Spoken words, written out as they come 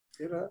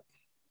Get it.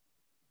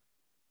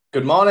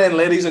 Good morning,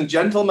 ladies and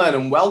gentlemen,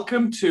 and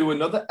welcome to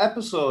another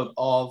episode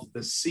of the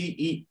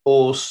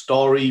CEO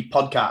Story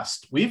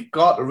Podcast. We've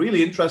got a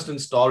really interesting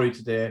story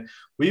today.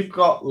 We've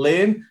got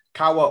Lane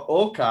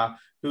Kawaoka,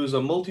 who's a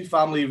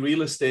multifamily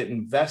real estate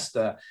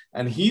investor,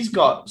 and he's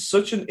got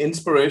such an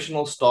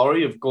inspirational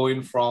story of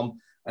going from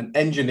an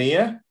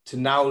engineer to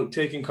now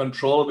taking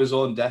control of his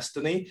own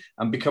destiny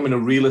and becoming a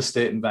real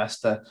estate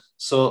investor.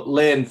 So,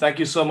 Lane, thank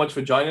you so much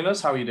for joining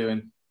us. How are you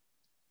doing?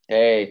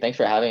 Hey, thanks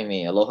for having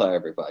me. Aloha,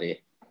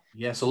 everybody.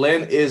 Yeah, so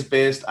Lane is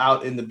based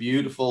out in the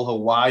beautiful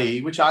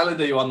Hawaii. Which island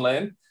are you on,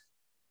 Lane?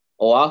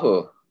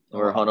 Oahu,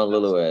 where Oh,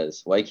 Honolulu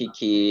is.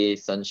 Waikiki,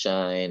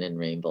 sunshine, and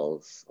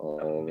rainbows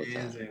all the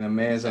time.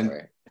 amazing.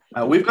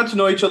 Summer. We've got to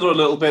know each other a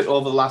little bit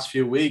over the last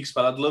few weeks,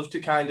 but I'd love to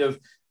kind of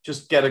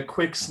just get a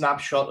quick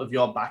snapshot of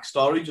your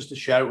backstory, just to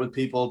share it with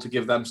people to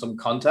give them some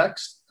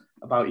context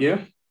about you.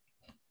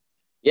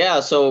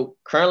 Yeah, so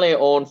currently I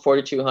own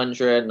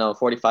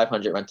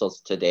 4,500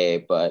 rentals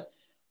today, but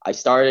I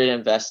started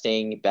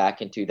investing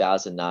back in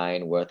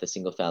 2009 with a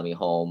single family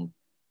home.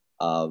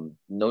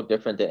 No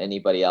different than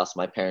anybody else.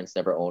 My parents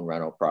never owned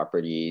rental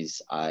properties.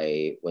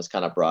 I was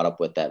kind of brought up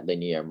with that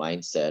linear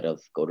mindset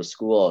of go to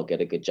school,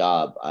 get a good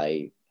job.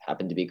 I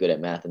happened to be good at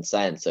math and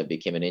science, so I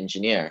became an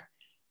engineer,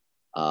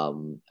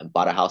 and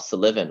bought a house to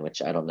live in,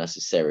 which I don't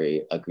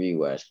necessarily agree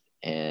with.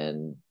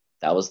 And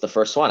that was the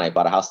first one. I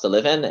bought a house to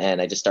live in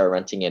and I just started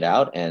renting it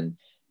out. And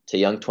to a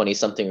young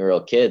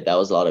 20-something-year-old kid, that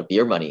was a lot of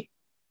beer money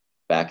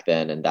back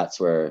then. And that's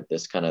where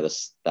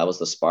that was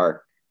the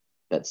spark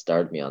that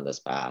started me on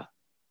this path.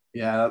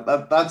 Yeah,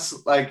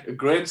 that's like a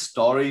great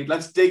story.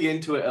 Let's dig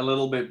into it a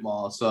little bit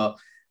more. So,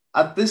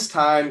 at this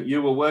time,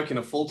 you were working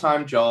a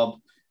full-time job.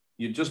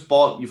 You just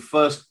bought your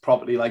first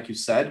property, like you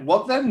said.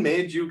 What then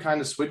made you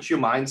kind of switch your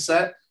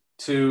mindset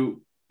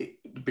to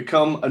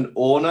become an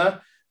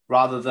owner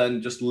rather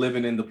than just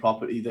living in the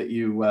property that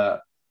you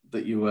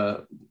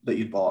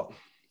bought?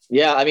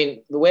 Yeah, I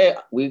mean, the way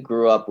we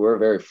grew up, we were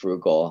very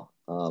frugal.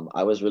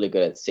 I was really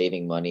good at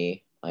saving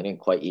money. I didn't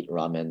quite eat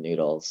ramen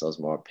noodles. I was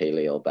more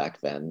paleo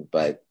back then.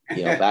 But,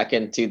 back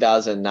in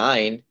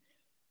 2009,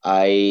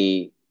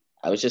 I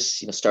I was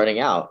just, starting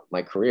out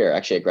my career.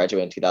 Actually, I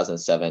graduated in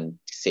 2007,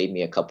 saved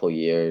me a couple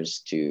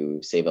years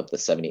to save up the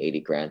 70, 80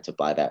 grand to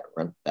buy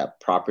that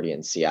property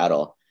in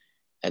Seattle.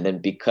 And then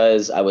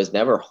because I was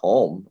never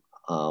home,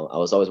 I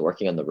was always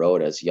working on the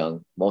road as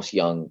most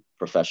young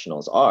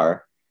professionals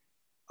are.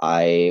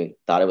 I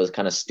thought it was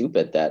kind of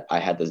stupid that I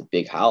had this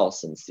big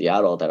house in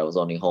Seattle that I was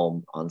only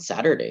home on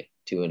Saturday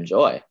to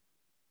enjoy.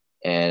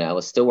 And I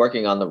was still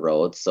working on the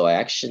road. So I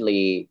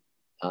actually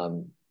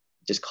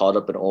just called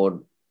up an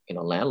old,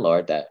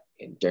 landlord that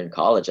during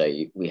college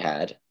we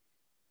had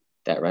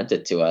that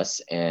rented to us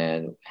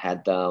and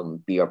had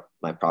them be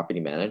my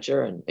property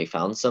manager. And they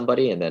found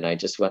somebody. And then I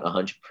just went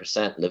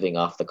 100% living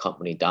off the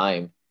company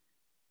dime,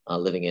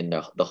 living in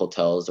the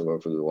hotels or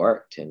wherever we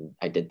worked. And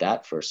I did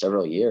that for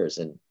several years.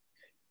 And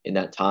in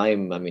that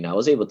time, I mean, I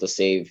was able to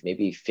save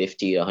maybe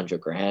 50 to 100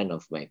 grand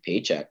of my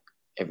paycheck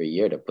every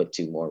year to put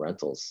to more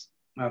rentals.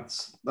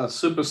 That's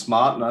super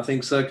smart, and I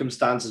think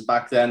circumstances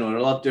back then were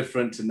a lot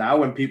different to now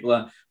when people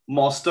are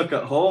more stuck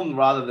at home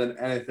rather than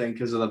anything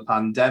because of the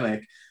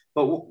pandemic.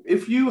 But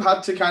if you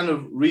had to kind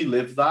of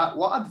relive that,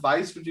 what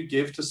advice would you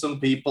give to some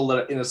people that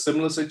are in a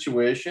similar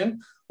situation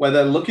where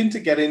they're looking to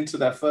get into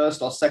their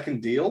first or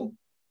second deal?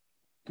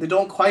 They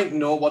don't quite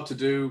know what to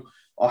do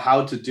or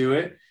how to do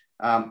it.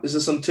 Is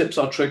there some tips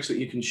or tricks that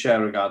you can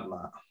share regarding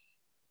that?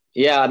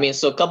 Yeah, I mean,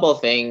 so a couple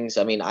of things.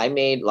 I mean, I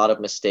made a lot of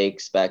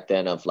mistakes back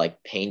then of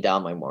like paying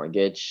down my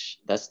mortgage.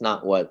 That's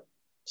not what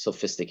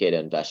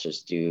sophisticated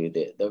investors do.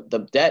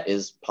 The debt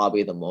is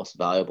probably the most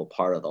valuable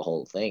part of the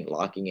whole thing,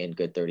 locking in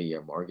good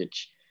 30-year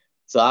mortgage.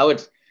 So I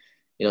would,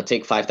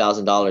 take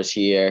 $5,000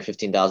 here,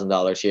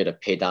 $15,000 here to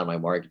pay down my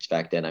mortgage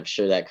back then. I'm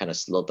sure that kind of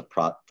slowed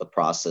the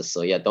process.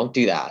 So yeah, don't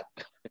do that.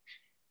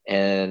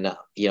 And,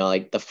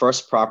 like the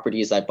first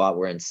properties I bought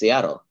were in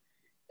Seattle.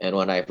 And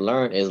what I've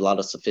learned is a lot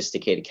of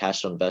sophisticated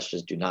cash flow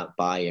investors do not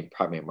buy in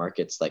primary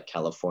markets like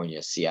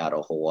California,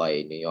 Seattle,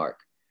 Hawaii, New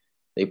York.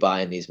 They buy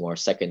in these more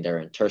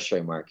secondary and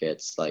tertiary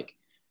markets like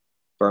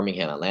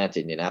Birmingham, Atlanta,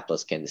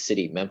 Indianapolis, Kansas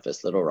City,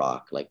 Memphis, Little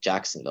Rock, like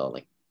Jacksonville,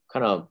 like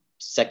kind of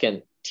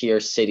second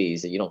tier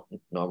cities that you don't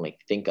normally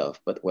think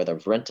of, but where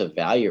the rent to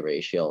value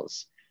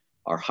ratios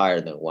are higher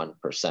than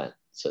 1%.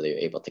 So they're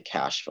able to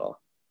cash flow.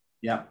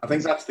 Yeah, I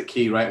think that's the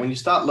key, right? When you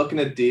start looking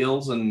at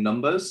deals and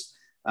numbers,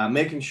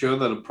 making sure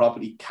that a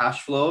property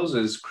cash flows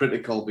is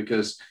critical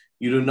because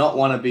you do not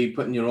want to be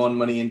putting your own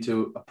money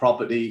into a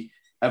property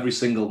every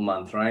single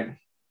month, right?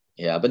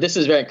 Yeah, but this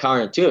is very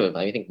counterintuitive.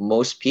 I think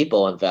most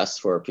people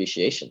invest for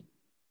appreciation.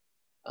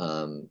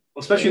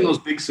 Especially in those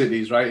big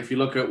cities, right? If you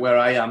look at where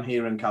I am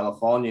here in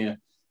California,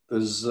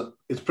 it's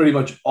pretty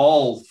much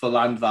all for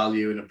land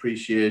value and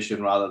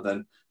appreciation rather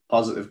than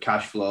positive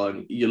cash flow.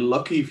 And you're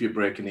lucky if you're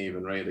breaking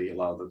even, really, a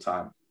lot of the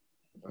time.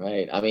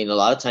 Right. I mean, a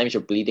lot of times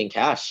you're bleeding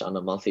cash on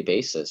a monthly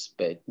basis.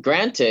 But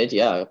granted,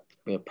 yeah,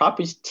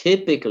 properties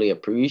typically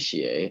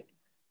appreciate.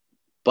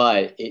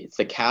 but it's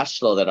the cash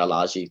flow that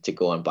allows you to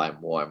go and buy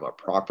more and more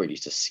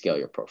properties to scale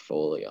your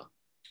portfolio.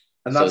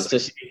 And So that's it's the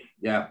just key.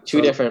 Yeah.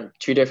 two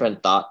So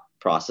different thought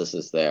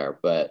processes there.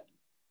 But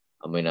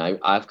I mean,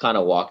 I've kind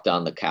of walked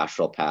down the cash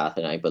flow path,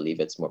 and I believe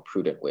it's a more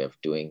prudent way of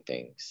doing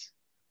things.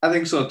 I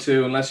think so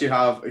too. Unless you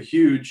have a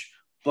huge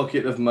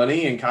bucket of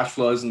money and cash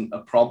flow isn't a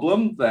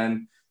problem,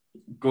 then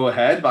go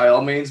ahead by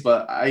all means.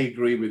 But I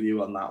agree with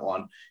you on that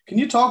one. Can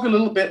you talk a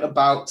little bit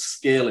about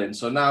scaling?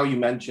 So now you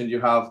mentioned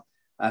you have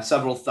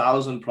several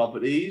thousand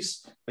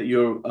properties that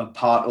you're a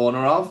part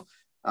owner of.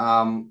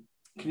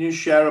 Can you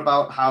share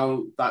about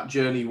how that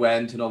journey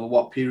went and over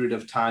what period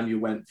of time you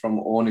went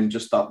from owning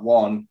just that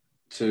one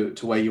to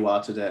where you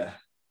are today?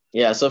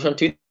 Yeah, so from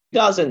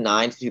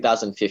 2009 to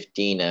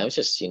 2015, I was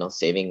just,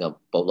 saving a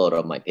boatload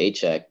of my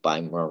paycheck,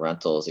 buying more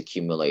rentals,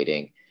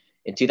 accumulating.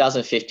 In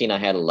 2015, I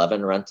had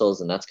 11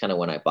 rentals, and that's kind of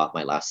when I bought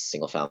my last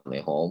single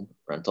family home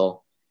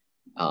rental.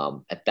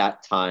 At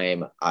that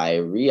time, I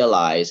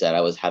realized that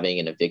I was having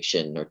an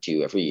eviction or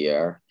two every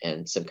year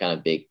and some kind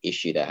of big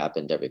issue that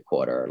happened every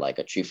quarter, like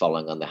a tree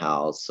falling on the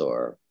house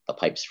or the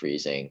pipes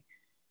freezing.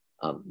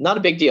 Not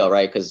a big deal,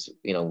 right? Because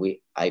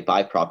I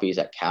buy properties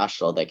at cash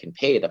flow that can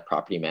pay the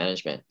property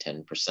management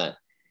 10%.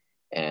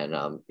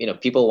 And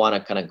people want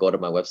to kind of go to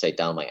my website,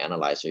 down my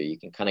analyzer. You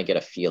can kind of get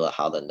a feel of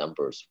how the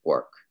numbers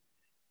work.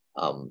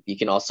 You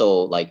can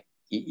also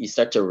you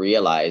start to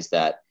realize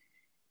that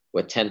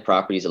with 10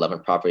 properties,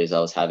 11 properties, I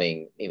was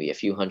having maybe a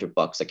few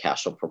 $100 of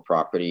cash flow per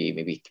property,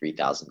 maybe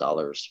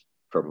 $3,000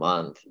 per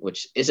month,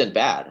 which isn't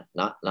bad.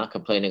 Not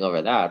complaining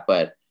over that,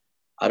 but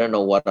I don't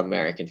know what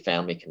American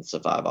family can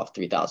survive off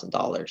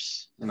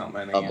 $3,000 Not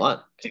many. a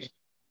month.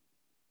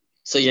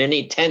 So you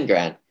need 10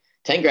 grand.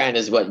 10 grand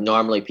is what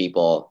normally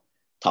people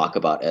talk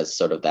about as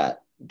sort of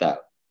that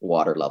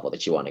water level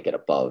that you want to get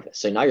above.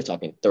 So now you're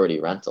talking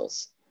 30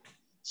 rentals.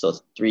 So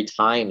it's 3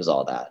 times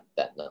all that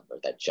number,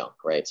 that junk,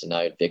 right? So now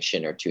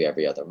eviction or two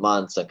every other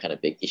month, some kind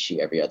of big issue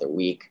every other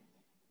week.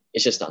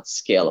 It's just not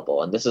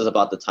scalable. And this is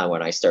about the time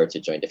when I started to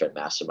join different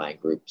mastermind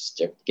groups,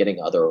 getting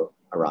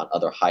around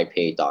other high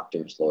paid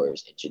doctors,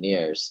 lawyers,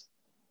 engineers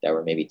that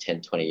were maybe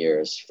 10, 20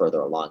 years further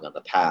along on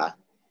the path.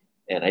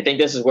 And I think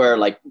this is where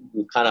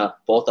we've kind of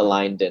both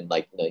aligned, and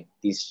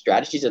these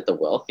strategies that the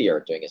wealthy are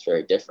doing is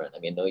very different. I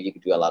mean, I know you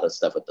can do a lot of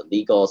stuff with the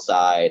legal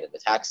side and the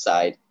tax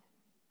side.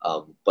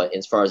 But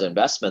as far as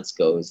investments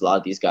goes, a lot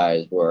of these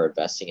guys were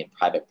investing in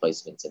private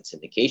placements and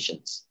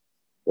syndications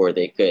where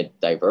they could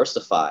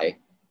diversify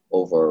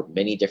over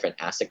many different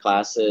asset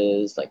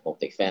classes like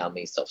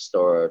multifamily,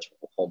 self-storage,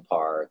 home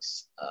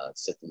parks,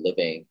 assisted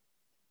living,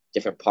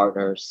 different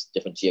partners,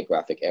 different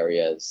geographic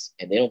areas,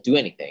 and they don't do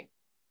anything.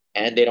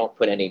 And they don't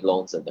put any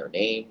loans in their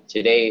name.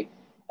 Today,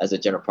 as a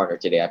general partner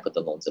today, I put the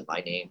loans in my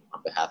name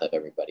on behalf of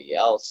everybody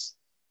else.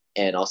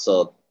 And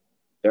also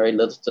very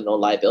little to no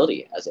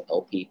liability as an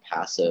LP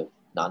passive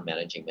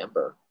non-managing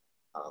member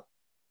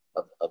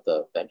of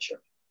the venture.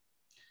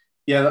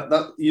 Yeah,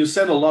 that you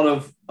said a lot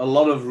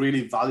of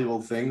really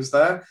valuable things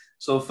there.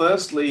 So,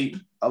 firstly,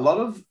 a lot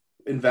of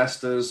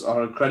investors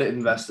or credit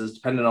investors,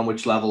 depending on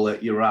which level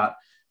that you're at,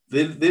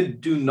 they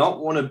do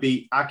not want to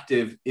be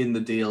active in the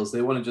deals.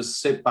 They want to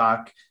just sit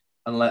back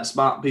and let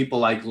smart people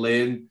like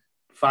Lynn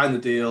find the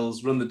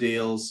deals, run the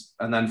deals,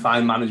 and then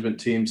find management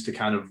teams to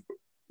kind of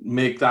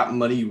make that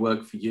money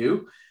work for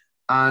you.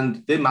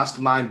 And they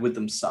mastermind with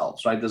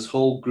themselves, right? There's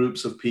whole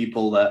groups of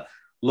people that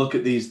look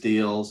at these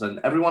deals, and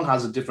everyone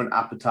has a different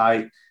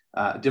appetite,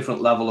 a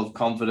different level of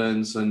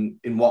confidence, and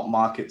in what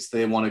markets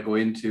they want to go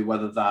into,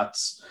 whether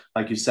that's,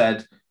 like you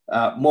said,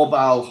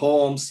 mobile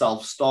homes,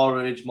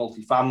 self-storage,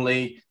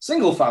 multifamily,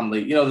 single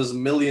family. There's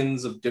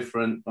millions of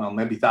different, well,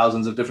 maybe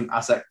thousands of different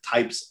asset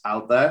types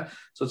out there.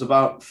 So it's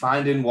about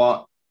finding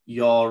what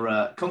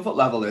your comfort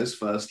level is,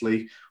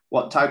 firstly,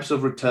 what types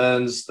of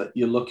returns that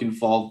you're looking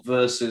for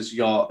versus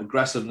your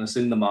aggressiveness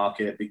in the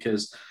market,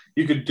 because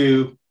you could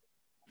do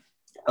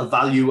a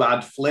value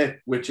add flip,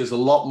 which is a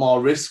lot more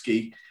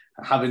risky,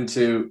 having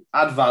to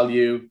add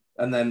value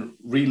and then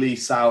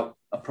release out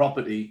a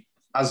property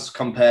as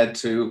compared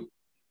to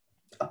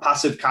a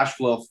passive cash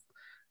flow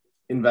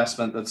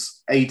investment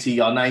that's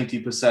 80 or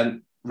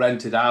 90%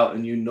 rented out,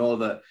 and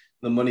that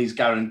the money's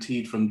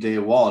guaranteed from day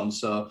one.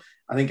 So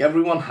I think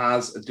everyone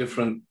has a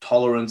different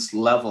tolerance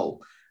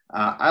level.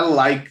 I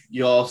like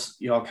your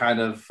kind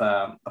of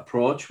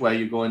approach where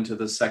you go into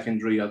the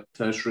secondary or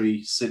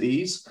tertiary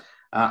cities.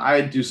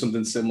 I do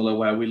something similar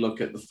where we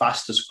look at the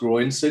fastest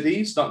growing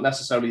cities, not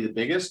necessarily the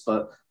biggest,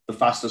 but the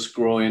fastest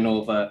growing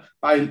over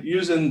by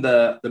using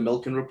the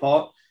Milken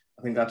report.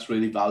 I think that's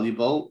really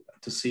valuable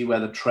to see where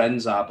the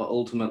trends are, but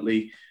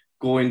ultimately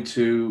going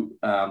to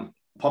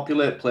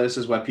populate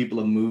places where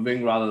people are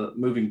moving rather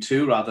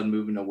than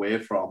moving away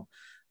from.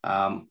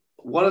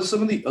 What are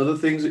some of the other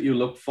things that you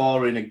look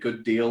for in a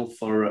good deal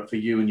for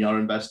you and your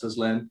investors,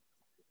 Lynn?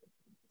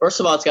 First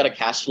of all, it's got a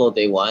cash flow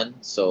day one.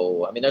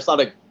 So, I mean, there's a lot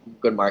of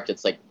good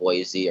markets like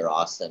Boise or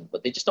Austin,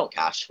 but they just don't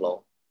cash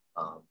flow.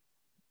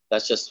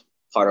 That's just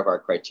part of our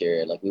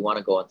criteria. Like we want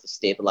to go into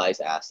stabilized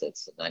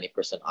assets,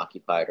 90%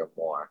 occupied or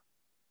more.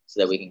 so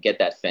that we can get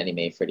that Fannie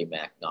Mae, Freddie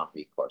Mac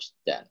non-recourse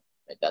debt.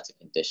 Right? That's a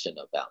condition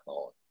of that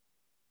loan.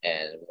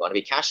 And we want to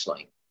be cash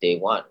flowing day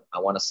one. I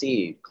want to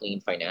see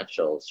clean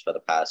financials for the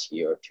past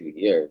year or 2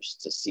 years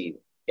to see,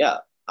 yeah,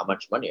 how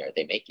much money are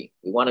they making?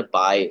 We want to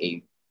buy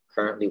a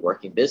currently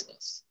working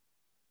business.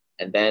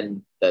 And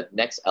then the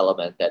next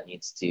element that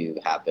needs to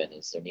happen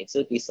is there needs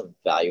to be some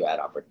value add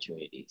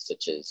opportunities,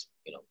 such as,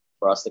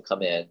 for us to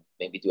come in,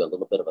 maybe do a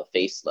little bit of a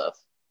facelift,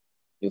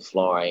 new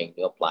flooring,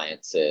 new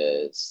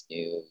appliances,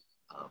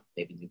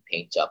 maybe new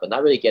paint job, but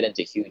not really get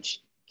into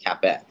huge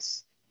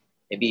CapEx.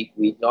 Maybe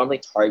we normally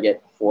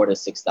target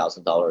 $4,000 to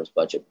 $6,000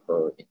 budget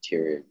per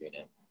interior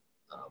unit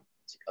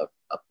to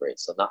upgrade.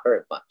 So not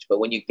very much, but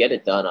when you get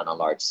it done on a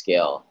large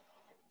scale,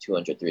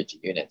 200, 300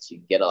 units, you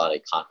can get a lot of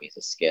economies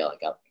of scale and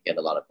get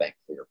a lot of bang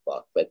for your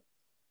buck. But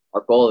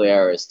our goal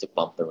there is to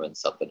bump the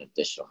rents up an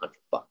additional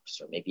 $100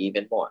 or maybe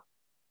even more.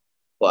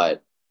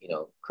 But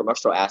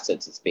commercial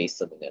assets is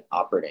based on the net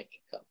operating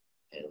income,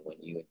 and when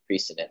you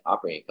increase the net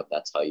operating income,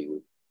 that's how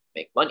you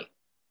make money.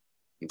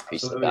 You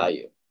increase the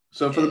value.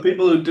 So for the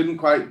people who didn't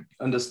quite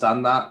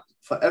understand that,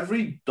 for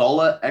every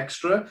dollar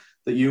extra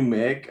that you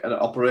make at an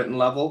operating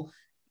level,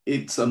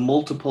 it's a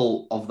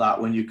multiple of that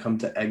when you come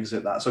to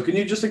exit that. So can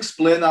you just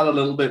explain that a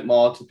little bit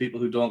more to people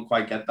who don't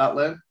quite get that,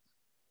 Lynn?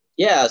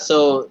 Yeah.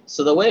 So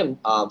the way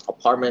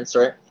apartments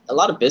or a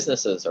lot of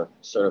businesses are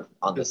sort of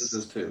on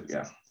businesses too,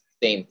 yeah.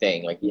 Same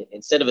thing. Like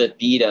instead of a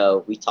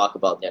beta, we talk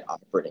about net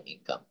operating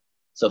income.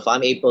 So if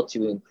I'm able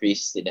to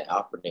increase the net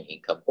operating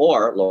income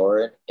or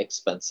lower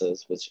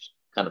expenses, which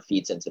kind of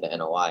feeds into the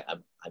NOI,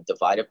 I'm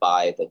divided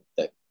by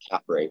the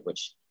cap rate,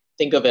 which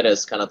think of it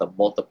as kind of the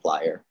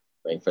multiplier,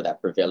 right, for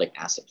that prevailing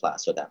asset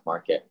class or that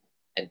market.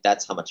 And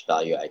that's how much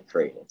value I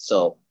created.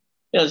 So,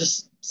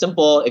 just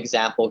simple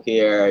example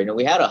here,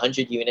 we had a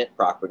 100-unit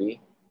property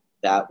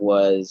that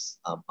was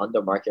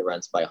under market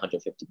rents by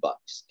 $150,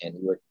 and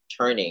we were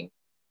turning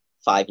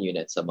 5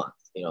 units a month.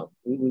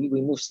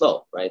 We move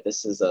slow, right?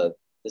 This is a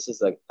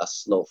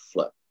slow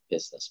flip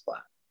business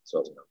plan.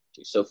 So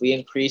if we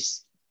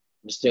increase,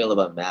 I'm just doing a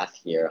little bit of math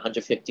here,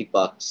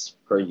 $150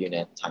 per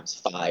unit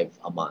times 5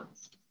 a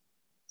month.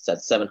 So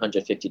that's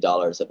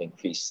 $750 of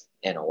increased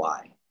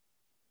NOI.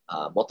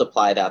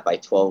 Multiply that by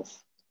 12.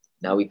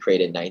 Now we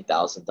created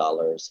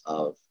 $9,000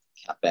 of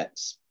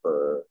CapEx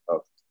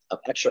of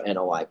extra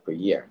NOI per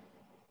year.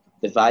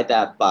 Divide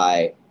that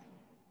by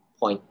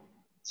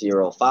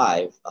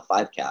 0.05, a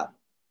 5 cap.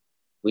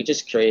 We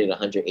just created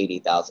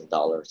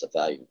 $180,000 of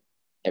value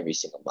every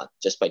single month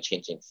just by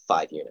changing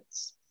 5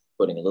 units,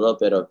 putting a little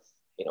bit of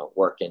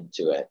work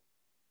into it,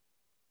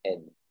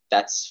 and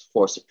that's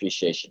forced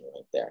appreciation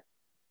right there.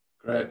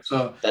 Great.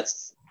 So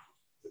there's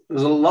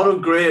a lot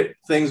of great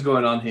things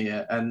going on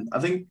here, and I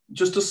think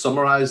just to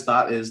summarize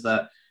that is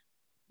that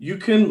you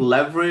can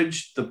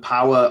leverage the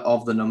power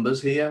of the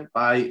numbers here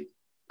by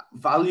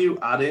value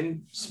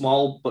adding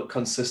small but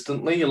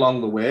consistently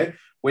along the way.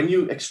 When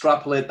you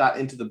extrapolate that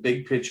into the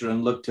big picture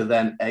and look to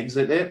then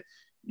exit it,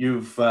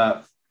 you've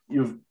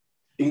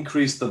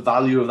increased the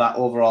value of that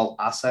overall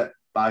asset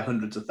by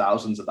hundreds of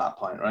thousands at that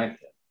point, right?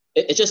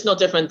 It's just no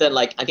different than,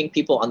 like, I think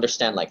people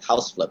understand like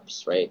house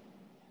flips, right?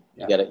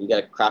 Yeah. You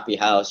got a crappy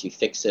house, you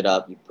fix it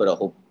up, you put a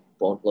whole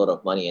boatload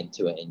of money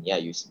into it, and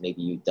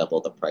maybe you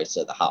double the price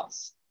of the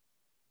house.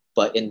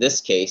 But in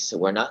this case,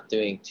 we're not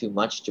doing too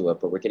much to it,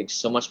 but we're getting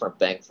so much more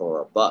bang for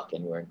our buck,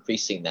 and we're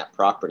increasing that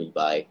property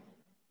by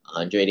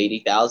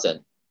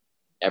 $180,000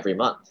 every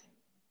month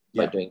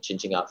by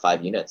changing out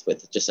 5 units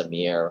with just a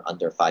mere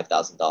under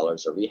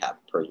 $5,000 of rehab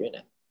per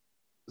unit.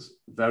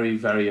 Very,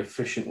 very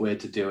efficient way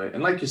to do it.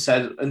 And like you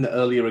said in the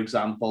earlier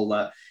example,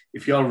 that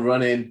if you're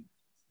running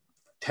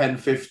 10,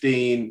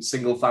 15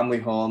 single family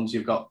homes,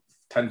 you've got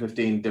 10,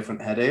 15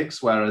 different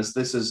headaches, whereas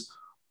this is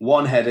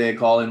one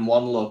headache all in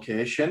one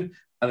location,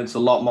 and it's a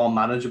lot more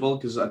manageable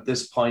because at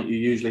this point you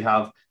usually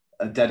have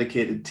a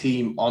dedicated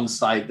team on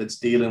site that's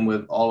dealing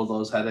with all of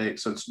those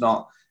headaches. So it's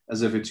not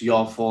as if it's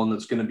your phone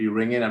that's going to be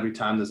ringing every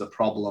time there's a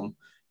problem,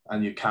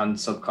 and you can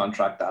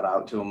subcontract that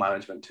out to a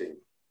management team.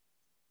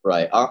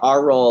 Right.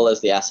 Our role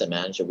as the asset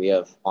manager, we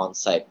have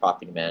on-site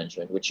property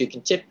management, which you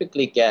can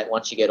typically get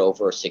once you get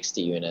over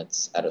 60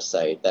 units at a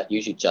site. That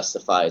usually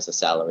justifies the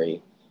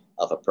salary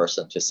of a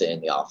person to sit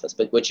in the office.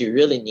 But what you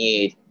really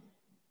need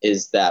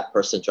is that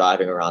person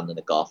driving around in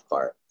the golf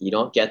cart. You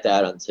don't get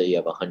that until you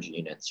have 100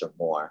 units or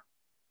more.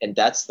 And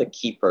that's the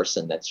key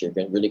person that you're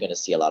really going to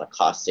see a lot of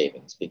cost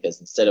savings, because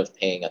instead of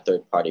paying a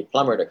third-party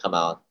plumber to come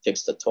out,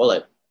 fix the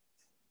toilet,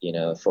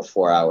 for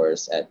 4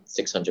 hours at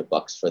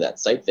 $600 for that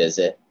site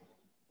visit,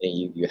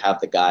 you have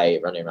the guy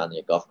running around in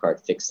your golf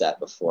cart fix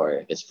that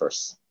before his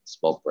first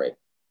smoke break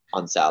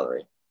on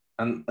salary.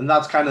 And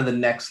that's kind of the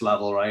next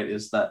level, right?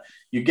 Is that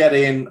you get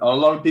in, a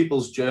lot of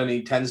people's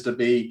journey tends to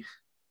be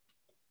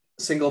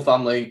single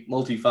family,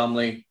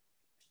 multifamily,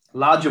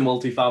 larger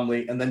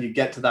multifamily, and then you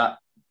get to that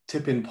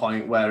tipping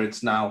point where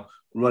it's now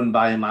run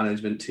by a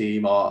management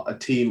team or a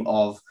team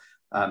of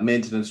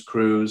maintenance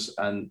crews.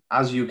 And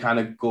as you kind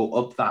of go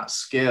up that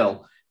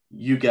scale,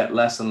 you get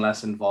less and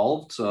less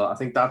involved. So I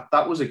think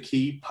that was a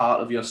key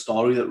part of your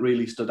story that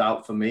really stood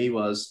out for me,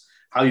 was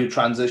how you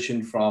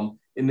transitioned from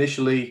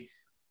initially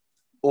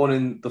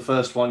owning the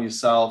first one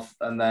yourself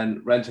and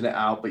then renting it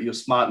out, but you're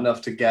smart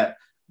enough to get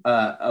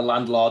a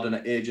landlord and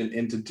an agent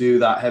in to do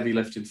that heavy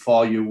lifting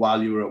for you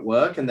while you were at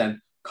work, and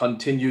then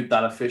continued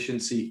that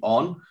efficiency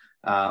on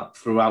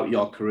throughout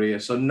your career.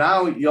 So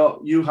now you're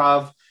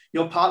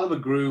part of a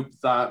group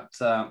that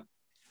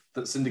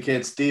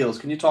syndicates deals.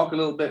 Can you talk a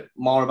little bit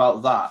more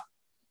about that?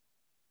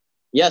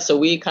 Yeah, so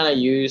we kind of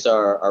use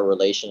our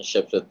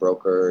relationships with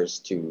brokers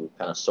to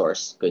kind of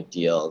source good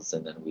deals,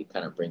 and then we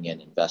kind of bring in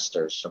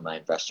investors from my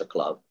investor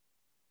club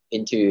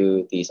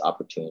into these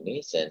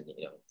opportunities. And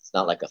it's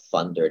not like a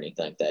fund or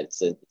anything like that.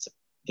 It's a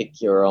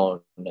pick your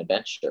own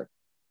adventure.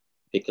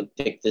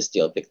 Pick this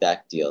deal, pick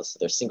that deal. So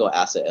they're single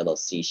asset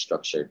LLC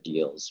structured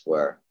deals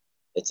where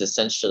it's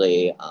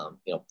essentially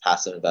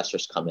passive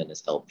investors come in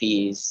as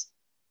LPs,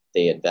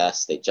 they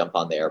invest, they jump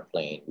on the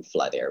airplane, we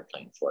fly the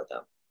airplane for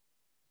them.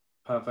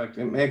 Perfect.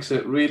 It makes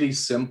it really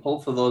simple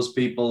for those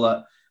people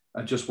that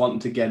are just wanting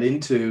to get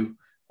into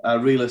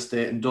real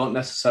estate and don't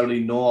necessarily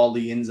know all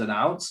the ins and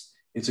outs.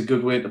 It's a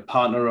good way to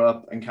partner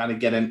up and kind of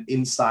get an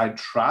inside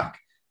track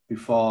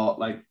before,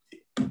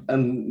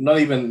 and not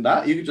even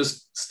that, you could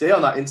just stay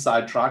on that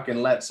inside track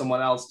and let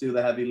someone else do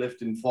the heavy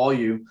lifting for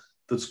you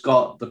that's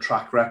got the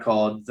track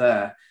record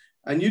there.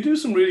 And you do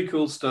some really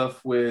cool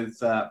stuff with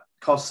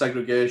cost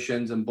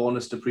segregations and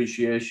bonus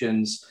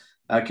depreciations.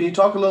 Can you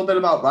talk a little bit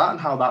about that and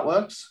how that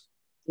works?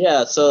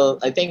 Yeah, so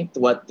I think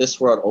what this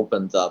world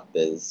opens up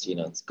is,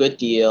 it's good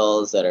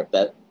deals that are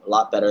a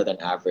lot better than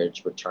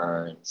average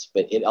returns,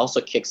 but it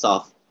also kicks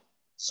off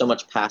so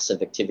much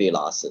passive activity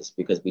losses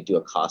because we do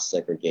a cost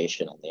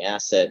segregation on the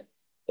asset.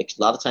 A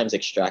lot of times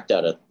extract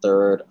out a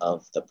third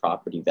of the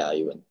property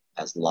value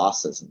as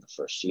losses in the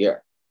first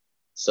year.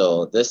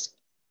 So this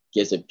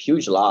gives a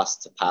huge loss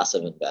to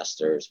passive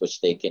investors, which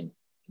they can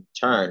in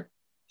turn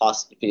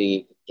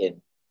possibly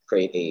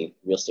create a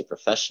real estate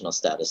professional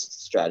status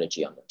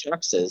strategy on their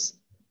taxes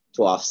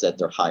to offset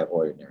their high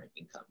ordinary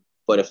income.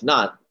 But if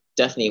not,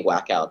 definitely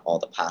whack out all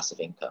the passive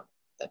income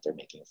that they're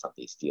making from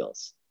these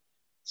deals.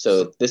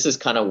 So this is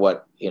kind of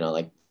what,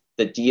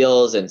 the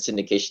deals and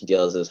syndication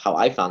deals is how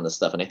I found this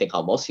stuff. And I think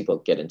how most people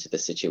get into the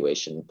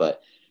situation.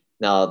 But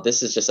now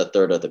this is just a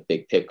third of the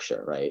big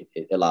picture, right?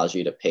 It allows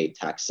you to pay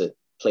taxes,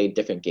 play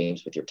different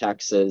games with your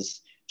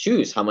taxes,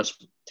 choose how much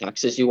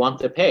taxes you want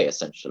to pay,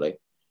 essentially.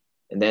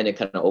 And then it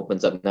kind of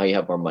opens up. Now you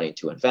have more money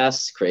to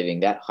invest, creating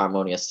that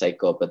harmonious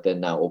cycle, but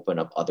then now open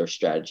up other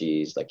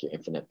strategies like your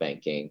infinite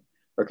banking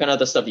or kind of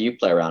the stuff you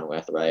play around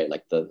with, right?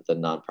 Like the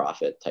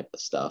nonprofit type of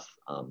stuff,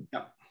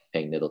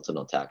 paying little to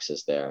no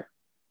taxes there.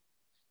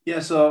 Yeah,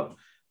 so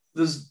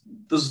there's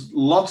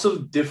lots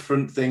of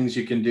different things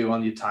you can do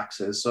on your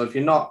taxes. So if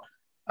you're not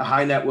a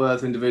high net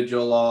worth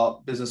individual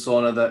or business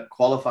owner that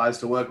qualifies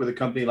to work with a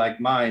company like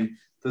mine,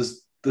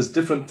 there's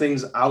different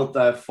things out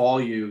there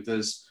for you.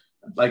 There's,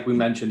 like we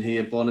mentioned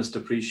here, bonus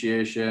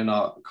depreciation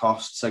or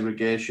cost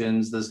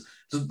segregations.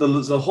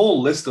 There's a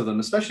whole list of them,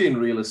 especially in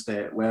real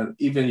estate, where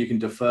even you can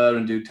defer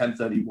and do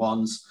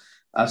 1031s.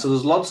 So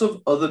there's lots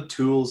of other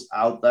tools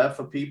out there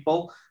for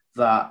people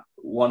that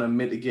want to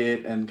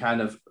mitigate and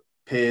kind of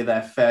pay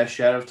their fair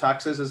share of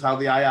taxes, is how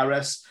the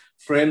IRS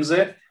frames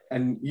it.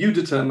 And you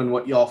determine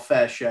what your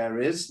fair share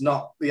is,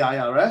 not the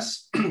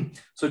IRS.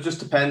 So it just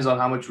depends on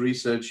how much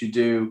research you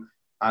do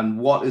and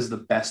what is the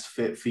best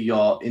fit for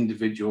your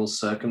individual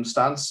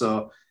circumstance.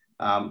 So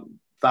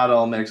that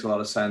all makes a lot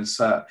of sense.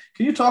 Can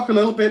you talk a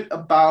little bit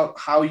about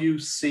how you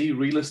see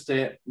real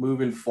estate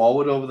moving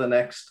forward over the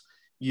next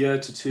year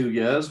to 2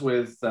 years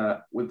with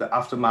the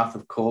aftermath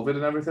of COVID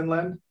and everything,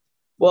 Len?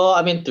 Well,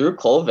 through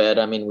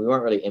COVID, we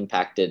weren't really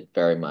impacted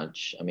very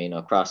much.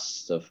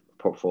 Across the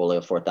portfolio,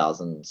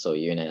 4,000 so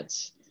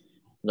units,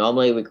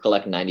 normally we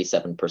collect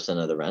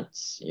 97% of the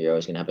rents. You're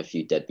always going to have a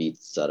few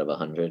deadbeats out of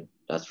 100,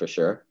 that's for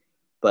sure.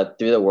 But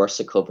through the worst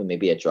of COVID,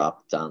 maybe it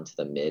dropped down to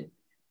the mid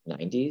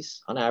 90s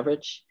on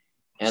average.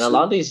 And so a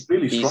lot of these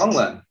really strong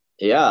then.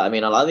 Yeah, a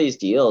lot of these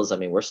deals,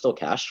 we're still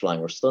cash flowing.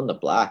 We're still in the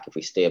black if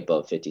we stay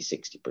above 50,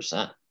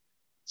 60%.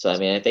 So,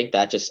 I think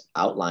that just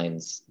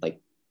outlines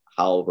like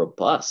how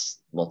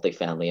robust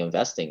multifamily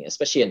investing,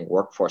 especially in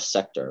workforce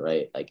sector,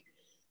 right? Like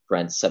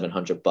rent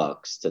 $700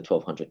 to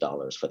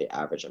 $1,200 for the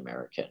average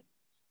American.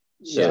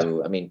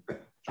 So,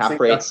 cap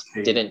rates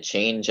didn't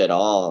change at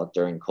all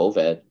during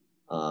COVID.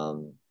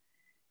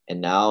 And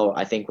now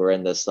I think we're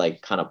in this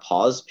like kind of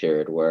pause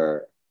period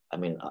where,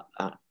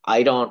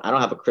 I don't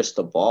have a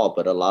crystal ball,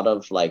 but a lot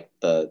of like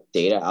the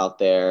data out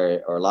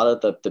there, or a lot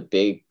of the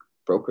big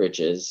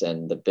brokerages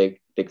and the big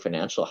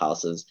financial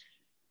houses,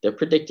 they're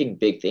predicting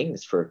big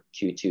things for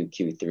Q2,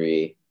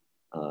 Q3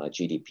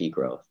 GDP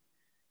growth.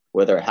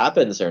 Whether it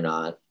happens or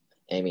not,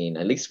 at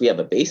least we have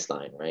a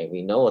baseline, right?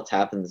 We know what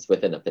happens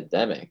within a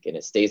pandemic and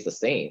it stays the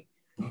same.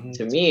 Mm-hmm.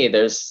 To me,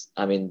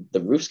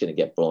 the roof's going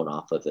to get blown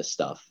off of this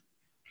stuff,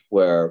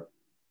 where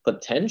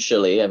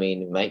potentially, I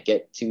mean, it might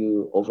get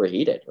too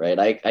overheated, right?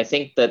 I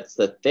think that's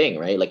the thing,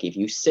 right? Like if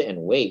you sit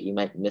and wait, you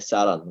might miss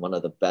out on one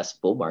of the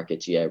best bull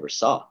markets you ever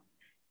saw.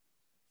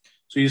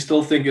 So you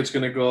still think it's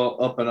going to go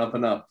up and up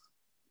and up?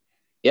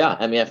 Yeah,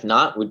 I mean, if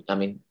not, I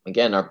mean,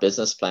 again, our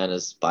business plan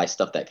is buy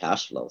stuff that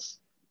cash flows.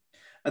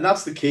 And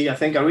that's the key. I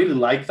think I really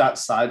like that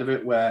side of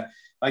it where,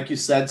 like you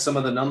said, some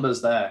of the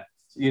numbers there,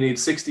 you need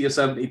 60 or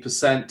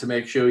 70% to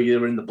make sure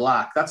you're in the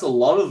black. That's a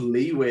lot of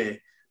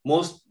leeway.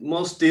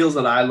 Most deals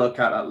that I look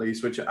at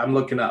least, which I'm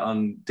looking at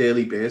on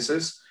daily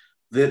basis,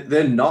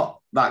 they're not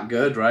that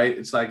good, right?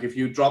 It's like if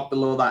you drop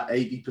below that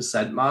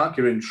 80% mark,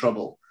 you're in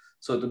trouble.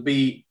 So to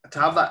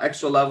have that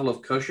extra level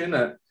of cushion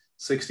at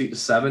 60 to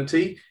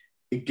 70,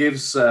 it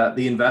gives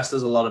the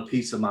investors a lot of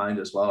peace of mind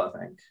as well, I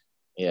think.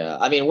 Yeah,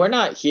 I mean, we're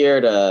not here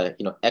to,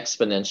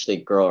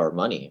 exponentially grow our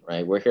money,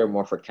 right? We're here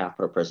more for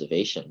capital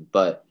preservation.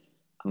 But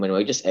I mean,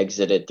 we just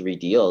exited 3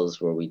 deals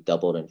where we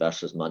doubled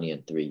investors' money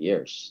in 3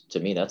 years. To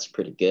me, that's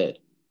pretty good.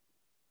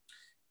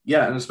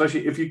 Yeah, and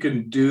especially if you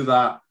can do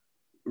that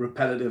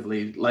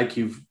repetitively, like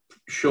you've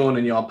shown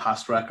in your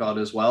past record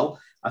as well,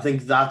 I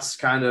think that's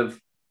kind of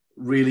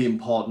really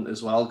important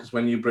as well. Because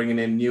when you're bringing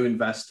in new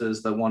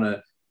investors that want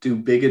to do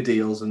bigger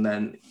deals and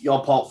then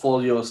your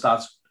portfolio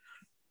starts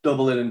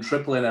doubling and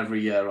tripling every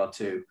year or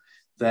two,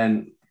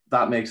 then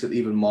that makes it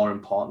even more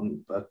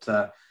important. But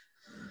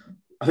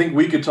I think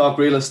we could talk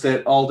real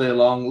estate all day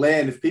long.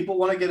 Lane, if people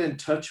want to get in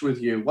touch with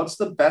you, what's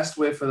the best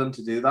way for them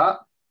to do that?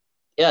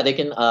 Yeah, they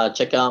can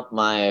check out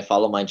my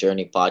Follow My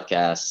Journey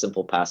podcast,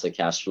 Simple Passive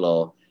Cash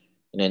Flow.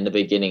 And in the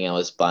beginning, I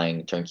was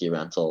buying turnkey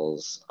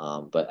rentals,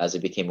 but as I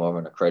became more of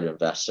an accredited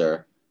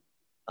investor,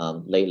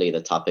 lately the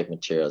topic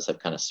materials have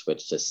kind of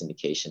switched to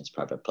syndications,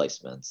 private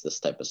placements, this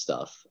type of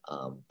stuff.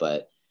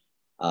 But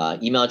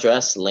email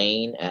address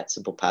lane at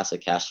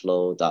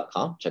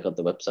simplepassivecashflow.com. Check out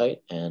the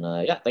website.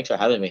 And yeah, thanks for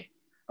having me.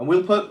 And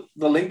we'll put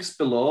the links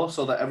below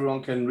so that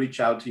everyone can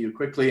reach out to you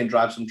quickly and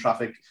drive some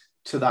traffic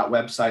to that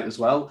website as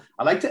well.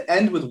 I'd like to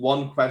end with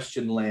one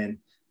question, Lane,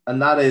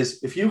 and that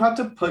is if you had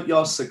to put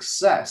your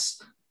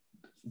success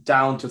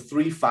down to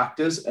 3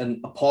 factors and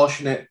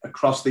apportion it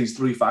across these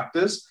 3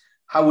 factors,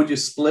 how would you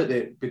split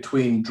it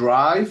between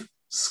drive,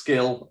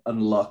 skill,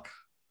 and luck?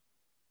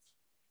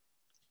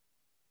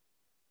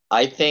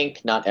 I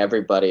think not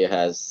everybody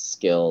has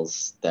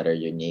skills that are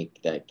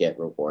unique that get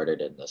rewarded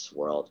in this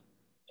world.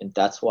 And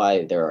that's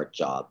why there are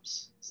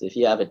jobs. So if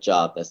you have a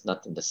job, that's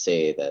nothing to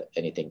say that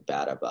anything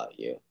bad about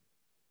you.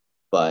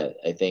 But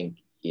I think,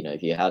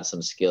 if you have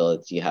some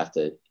skills, you have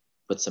to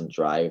put some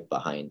drive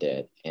behind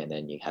it and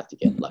then you have to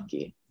get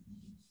lucky,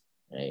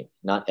 right?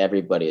 Not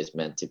everybody is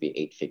meant to be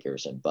 8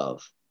 figures and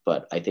above,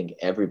 but I think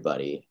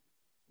everybody,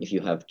 if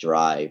you have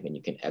drive and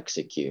you can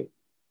execute,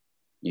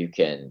 you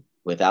can,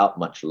 without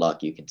much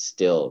luck, you can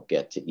still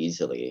get to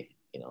easily,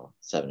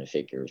 7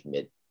 figures,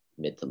 mid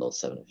to low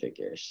 7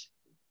 figures.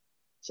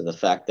 So the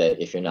fact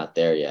that if you're not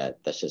there yet,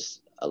 that's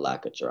just a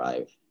lack of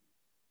drive.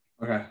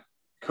 Okay,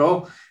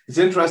 cool. It's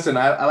interesting.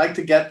 I like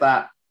to get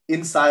that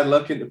inside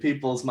look into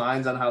people's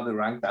minds and how they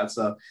rank that.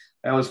 So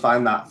I always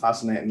find that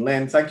fascinating.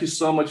 Lane, thank you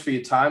so much for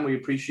your time. We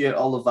appreciate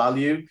all the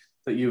value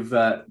that you've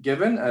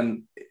given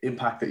and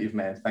impact that you've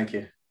made. Thank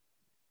you.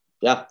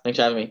 Yeah, thanks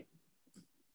for having me.